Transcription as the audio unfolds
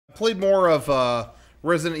played more of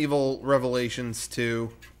Resident Evil Revelations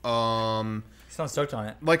 2. Sounds stoked on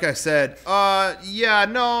it. Like I said, yeah,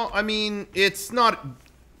 no, I mean, it's not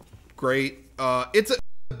great. It's a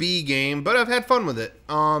B game, but I've had fun with it.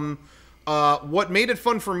 What made it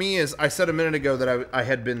fun for me is I said a minute ago that I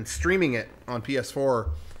had been streaming it on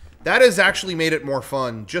PS4. That has actually made it more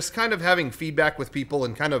fun. Just kind of having feedback with people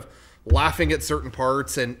and kind of laughing at certain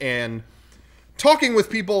parts and talking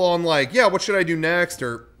with people on like, yeah, what should I do next?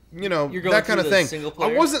 Or, you know, that kind of thing.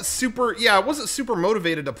 I wasn't super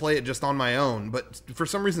motivated to play it just on my own, but for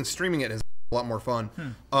some reason streaming it is a lot more fun.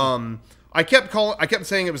 I kept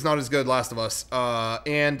saying it was not as good Last of Us.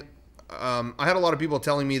 And I had a lot of people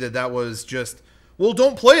telling me that was just, well,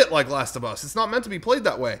 don't play it like Last of Us. It's not meant to be played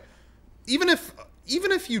that way. Even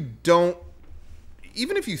if you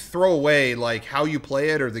throw away like how you play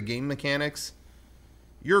it or the game mechanics,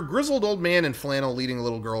 you're a grizzled old man in flannel leading a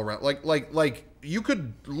little girl around. Like you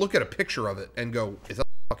could look at a picture of it and go, is that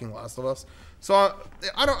fucking Last of Us? So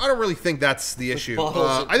I don't really think that's the issue.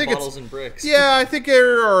 I think bottles and bricks. Yeah, I think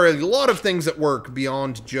there are a lot of things that work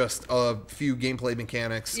beyond just a few gameplay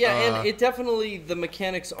mechanics. Yeah, and it definitely, the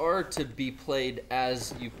mechanics are to be played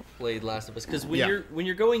as you played Last of Us, because when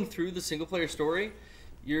you're going through the single player story,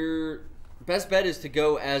 your best bet is to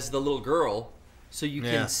go as the little girl, so you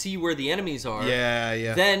can see where the enemies are. Yeah,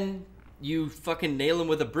 yeah. Then you fucking nail him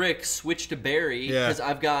with a brick, switch to Barry, because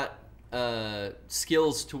I've got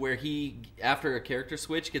skills to where he, after a character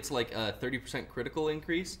switch, gets like a 30% critical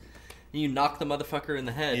increase. And you knock the motherfucker in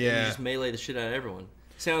the head, and you just melee the shit out of everyone.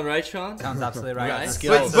 Sound right, Sean? Sounds absolutely right. Right.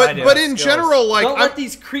 Skills. But in general, like, don't let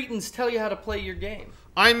these cretins tell you how to play your game.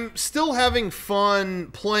 I'm still having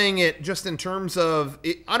fun playing it, just in terms of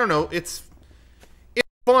I don't know. It's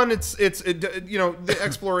fun. It's you know, the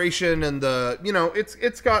exploration and the, you know,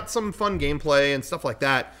 it's got some fun gameplay and stuff like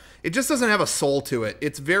that. It just doesn't have a soul to it.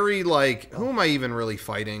 It's very like, who am I even really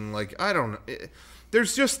fighting? Like, I don't know.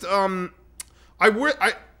 There's just I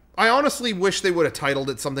honestly wish they would have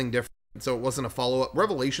titled it something different, so it wasn't a follow up.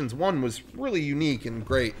 Revelations 1 was really unique and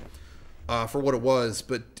great for what it was,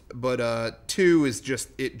 but 2 is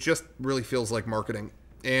it just really feels like marketing.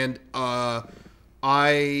 And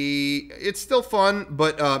it's still fun,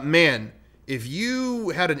 but man, if you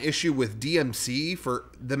had an issue with DMC for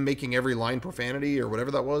them making every line profanity or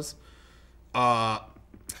whatever that was,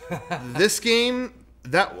 this game,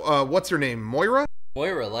 what's her name? Moira?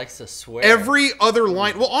 Moira likes to swear. Every other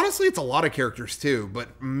line, well, honestly, it's a lot of characters too,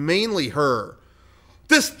 but mainly her.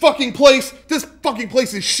 This fucking place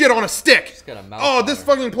is shit on a stick. She's got a mouth. Oh, this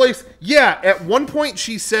fucking place. Yeah, at one point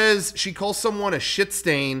she says, she calls someone a shit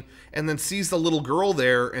stain and then sees the little girl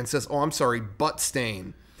there and says, "Oh, I'm sorry, butt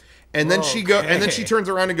stain." And then she turns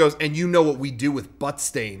around and goes, "And you know what we do with butt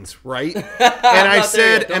stains, right?" And I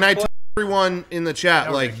said, and I told everyone in the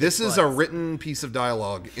chat, like, this is a written piece of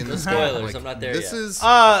dialogue in the spoilers. Like, I'm not there this yet. is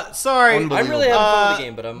sorry. I'm really having fun with the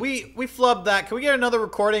game, but we flubbed that. Can we get another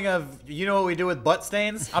recording of you know what we do with butt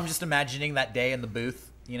stains? I'm just imagining that day in the booth.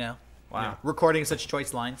 You know, wow, yeah. Recording such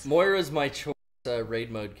choice lines. Moira's my choice raid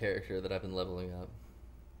mode character that I've been leveling up.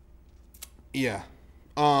 Yeah.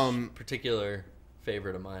 Particular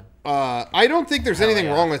favorite of mine. I don't think there's anything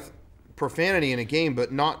wrong with profanity in a game,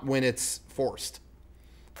 but not when it's forced.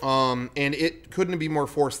 And it couldn't be more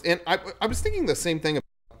forced. And I was thinking the same thing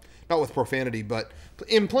about, not with profanity, but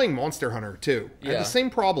in playing Monster Hunter too. I had the same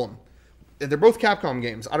problem. They're both Capcom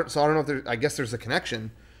games. I don't know if I guess there's a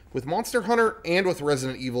connection with Monster Hunter and with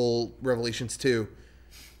Resident Evil Revelations 2.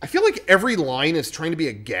 I feel like every line is trying to be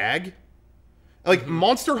a gag. Like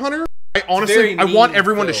Monster Hunter, I honestly want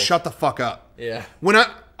everyone to shut the fuck up. Yeah. When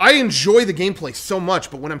I enjoy the gameplay so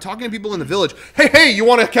much, but when I'm talking to people in the village, hey, you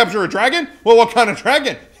want to capture a dragon? Well, what kind of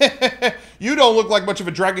dragon? You don't look like much of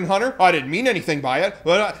a dragon hunter. I didn't mean anything by it.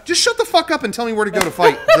 But just shut the fuck up and tell me where to go to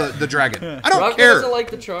fight the dragon. I don't care. Doesn't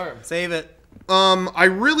like the charm. Save it. I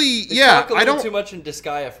really, I don't too much in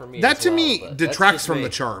Disgaea for me. That to me detracts from the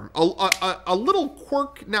charm. A little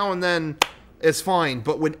quirk now and then is fine,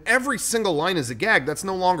 but when every single line is a gag, that's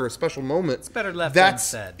no longer a special moment. It's better left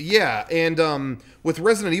unsaid. Yeah, and with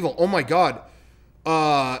Resident Evil, oh my god,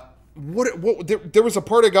 there was a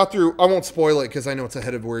part I got through. I won't spoil it because I know it's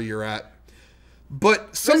ahead of where you're at.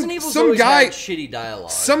 But some guy, shitty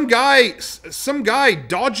dialogue. Some guy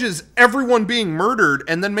dodges everyone being murdered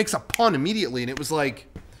and then makes a pun immediately, and it was like,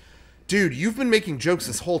 dude, you've been making jokes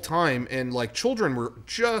this whole time, and like children were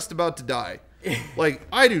just about to die. Like,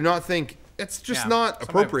 I do not think it's just not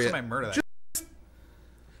appropriate. Somebody murder that. Just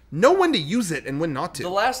know when to use it and when not to. The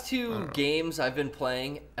last two games I've been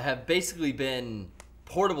playing have basically been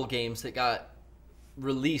portable games that got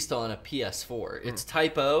released on a PS4. It's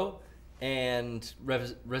Type O and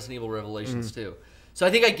Resident Evil Revelations 2. So I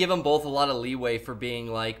think I give them both a lot of leeway for being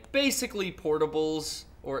like basically portables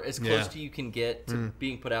or as close to you can get to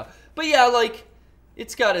being put out. But yeah, like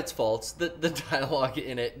it's got its faults. The dialogue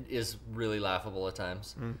in it is really laughable at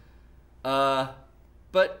times.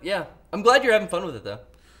 But yeah, I'm glad you're having fun with it though.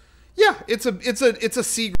 Yeah, it's a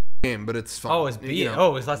C game, but it's fun. Oh, it's B.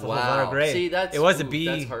 Oh, it's less than a grade. See, that's, it was a B.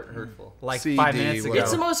 That's hurtful. Like C, 5 D, minutes ago. whatever.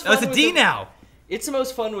 It's the most fun. Oh, it's a D now. It's the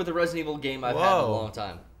most fun with a Resident Evil game I've had in a long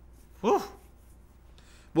time. Whew.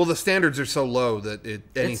 Well, the standards are so low that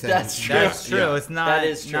anything. That's true. That's true. Yeah. It's not. That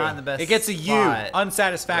is true. Not in the best. It gets a U. spot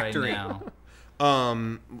Unsatisfactory. right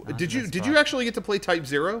now. Did you actually get to play Type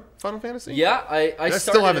 0 Final Fantasy? Yeah, I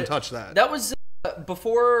still haven't it. touched that. That was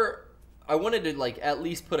before. I wanted to like at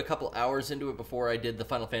least put a couple hours into it before I did the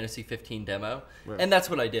Final Fantasy 15 demo, and that's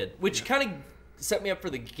what I did, which kind of set me up for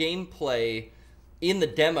the gameplay in the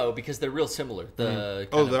demo because they're real similar. The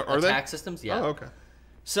attack systems, yeah. Oh, okay.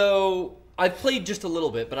 So I've played just a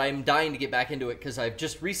little bit, but I'm dying to get back into it because I've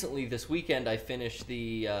just recently this weekend I finished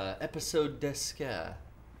the episode Desca,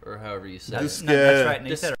 or however you say it. That's right.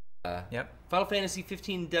 You said it. Yep. Final Fantasy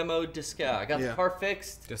 15 demo Desca. I got the car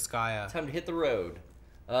fixed. Disgaea. Time to hit the road.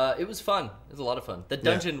 It was fun. It was a lot of fun. The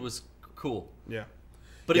dungeon was cool. Yeah.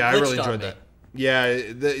 But I it glitched really on enjoyed me. that.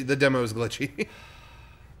 Yeah, the demo is glitchy.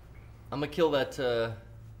 I'm gonna kill that. I'm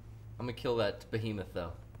gonna kill that behemoth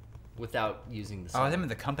though, without using the. Oh, them in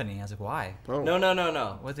the company. I was like, why? Oh.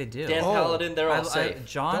 No. What'd they do? Dan Paladin, they're all safe.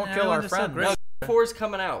 John, Don't kill our friends. Great. 4's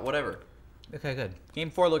coming out. Whatever. Okay, good. Game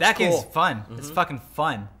 4 looks That cool. game's fun. It's fucking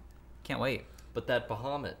fun. Can't wait. But that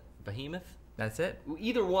behemoth. That's it.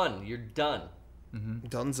 Either one, you're done.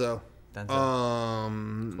 Dunzo. That's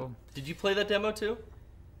cool. Did you play that demo too?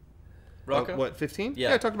 Rocco? What, 15?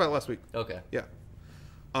 Yeah. I talked about it last week. Okay. Yeah.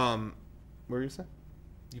 What were you saying?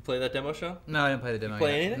 You play that demo show? No, I didn't play the demo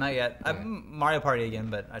play yet. anything? Not yet. Mario Party again,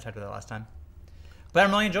 but I talked about that last time. But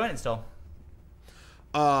I'm really enjoying it still.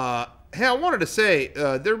 Hey, I wanted to say,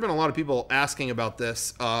 there have been a lot of people asking about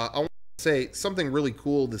this. I want to say something really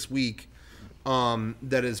cool this week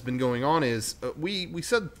that has been going on is we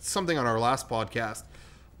said something on our last podcast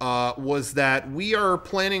was that we are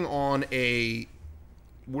planning on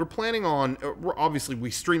obviously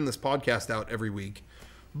we stream this podcast out every week,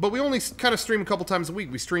 but we only kind of stream a couple times a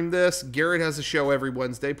week. We stream this. Garrett has a show every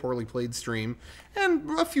Wednesday, Poorly Played Stream, and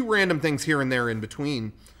a few random things here and there in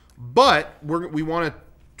between. But we want to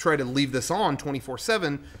try to leave this on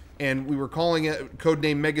 24/7, and we were calling it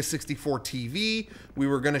codename Mega64TV.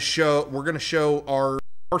 We're going to show our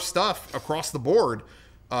stuff across the board,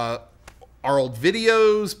 our old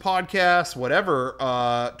videos, podcasts, whatever,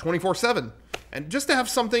 24/7, and just to have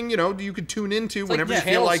something you could tune into whenever you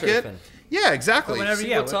feel like it. Yeah, exactly. Whenever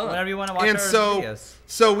you want to watch And our so, videos.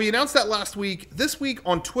 so we announced that last week. This week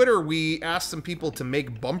on Twitter, we asked some people to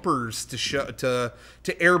make bumpers to show to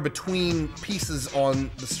air between pieces on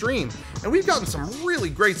the stream, and we've gotten some really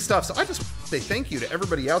great stuff. So I just say thank you to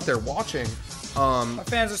everybody out there watching. Our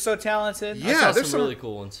fans are so talented. Yeah, I saw there's some really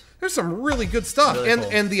cool ones. There's some really good stuff, Really and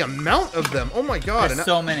cool. and the amount of them. Oh my god! There's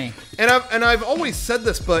so many. And I've always said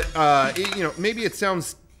this, but maybe it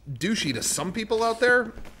sounds douchey to some people out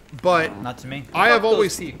there, but Not to me. I have those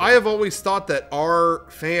always people. thought that our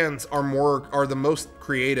fans are the most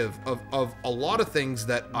creative of a lot of things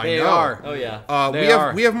that I They know. are. Oh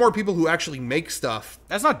yeah. We have more people who actually make stuff.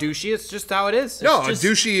 That's not douchey. It's just how it is. No, just-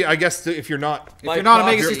 douchey. I guess if you're not If you're not a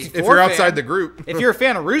property. Mega if 64 you're outside fan, the group. if you're a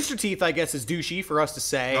fan of Rooster Teeth, I guess is douchey for us to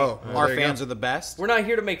say Oh, well, our there you fans go. are the best. We're not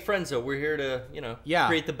here to make friends though. We're here to Yeah.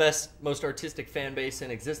 create the best, most artistic fan base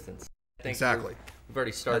in existence. I think Exactly. We've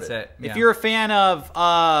already started. That's it. If you're a fan of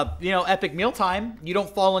Epic Mealtime, you don't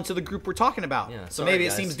fall into the group we're talking about. Yeah, so sorry, maybe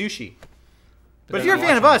guys. it seems douchey. But they're if you're a not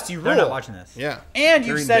fan of us, you They're not rule. watching this. Yeah. And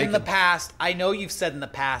you've Green said in the bacon. past, I know you've said in the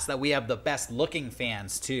past that we have the best looking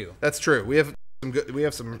fans too. That's true. We have some good. We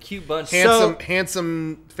have some Cute bunch.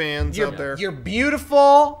 handsome fans out there. You're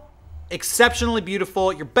beautiful, exceptionally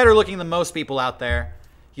beautiful. You're better looking than most people out there.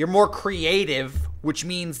 You're more creative, which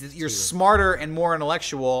means that you're smarter and more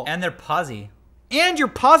intellectual. And they're posy. And you're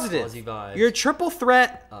positive. Posy vibes. You're a triple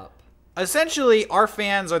threat. Up. Essentially, our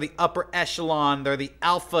fans are the upper echelon. They're the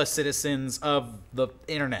alpha citizens of the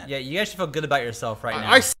internet. Yeah, you guys should feel good about yourself right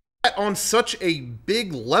now. I see that on such a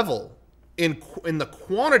big level in the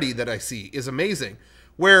quantity that I see is amazing.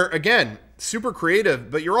 Where again, super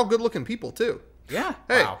creative, but you're all good-looking people too. Yeah.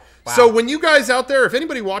 Hey, Wow. so when you guys out there, if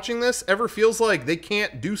anybody watching this ever feels like they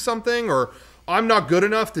can't do something or I'm not good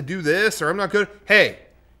enough to do this or I'm not good, hey,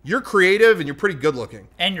 you're creative and you're pretty good looking.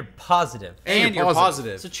 And you're positive. And you're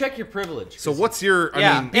positive. So check your privilege. So what's your?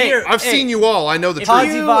 Yeah. I mean, Hey, I've seen you all. I know the Fuzzy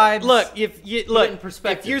truth. vibes. Look, if you Put it in look,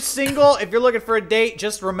 perspective. if you're single, if you're looking for a date,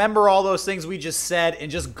 just remember all those things we just said and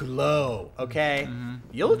just glow. Okay,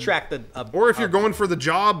 you'll attract the. Or if you're going for the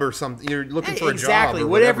job or something, you're looking for a exactly job.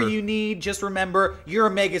 Or whatever you need. Just remember, you're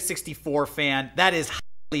a Mega 64 fan. That is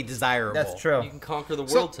highly desirable. That's true. You can conquer the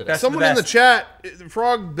world today. that's Someone the in the best. chat,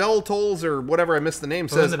 Frog Bell Tolls or whatever, I missed the name,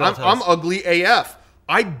 says, Bell I'm Tolls. ugly AF.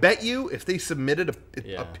 I bet you if they submitted a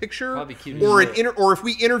Yeah. picture Probably cute or as shit. or if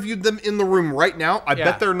we interviewed them in the room right now, I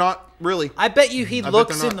bet they're not really. I bet you he bet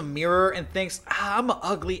looks they're in not. the mirror and thinks, I'm an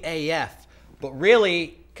ugly AF. But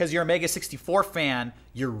really, because you're a Mega 64 fan,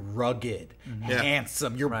 you're rugged,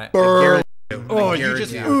 handsome, you're Right. burned. I Oh, you guarantee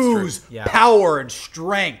just you it's true. ooze Yeah. power and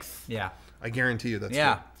strength. Yeah. I guarantee you that's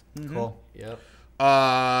Yeah. Cool. Yep.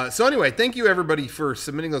 true. So anyway, thank you everybody for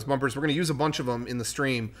submitting those bumpers. We're going to use a bunch of them in the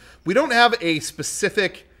stream. We don't have a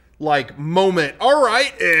specific like moment. All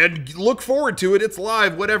right, and look forward to it. It's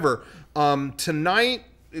live, whatever. Tonight,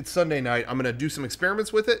 it's Sunday night. I'm going to do some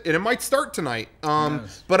experiments with it, and it might start tonight.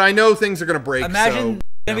 But I know things are going to break. Imagine so, there's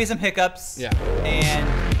gonna be some hiccups. Yeah. And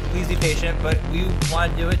please be patient, but we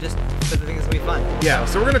want to do it just because I think it's gonna be fun. yeah,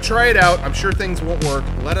 so we're going to try it out. I'm sure things won't work.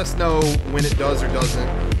 Let us know when it does or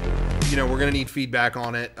doesn't. You know, we're going to need feedback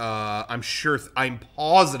on it. I'm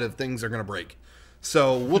positive things are going to break.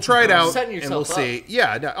 So we'll try it out Setting and we'll yourself see.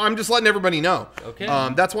 Yeah, no, I'm just letting everybody know. Okay.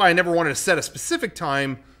 That's why I never wanted to set a specific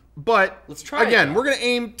time. But Let's try it again, out. we're going to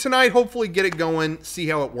aim tonight, hopefully get it going, see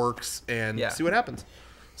how it works, and Yeah. see what happens.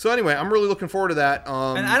 So anyway, I'm really looking forward to that.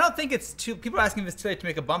 And I don't think it's too. People are asking if it's too late to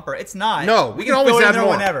make a bumper. It's not. No, we can always throw it in add there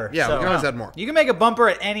more. whenever. Yeah, so. we can always add more. You can make a bumper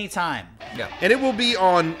at any time. Yeah. And it will be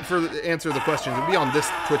on, for the answer to the questions, it'll be on this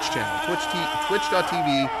Twitch channel,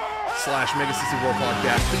 twitch.tv/Mega64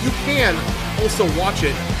 podcast. But you can also watch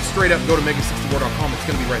it straight up, go to Mega64.com. It's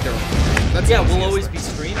going to be right there. That's Yeah, the we'll easiest always thing. be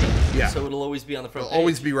streaming. Yeah. So it'll always be on the front It'll page.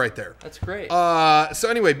 always be right there. That's great. So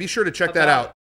anyway, be sure to check that out.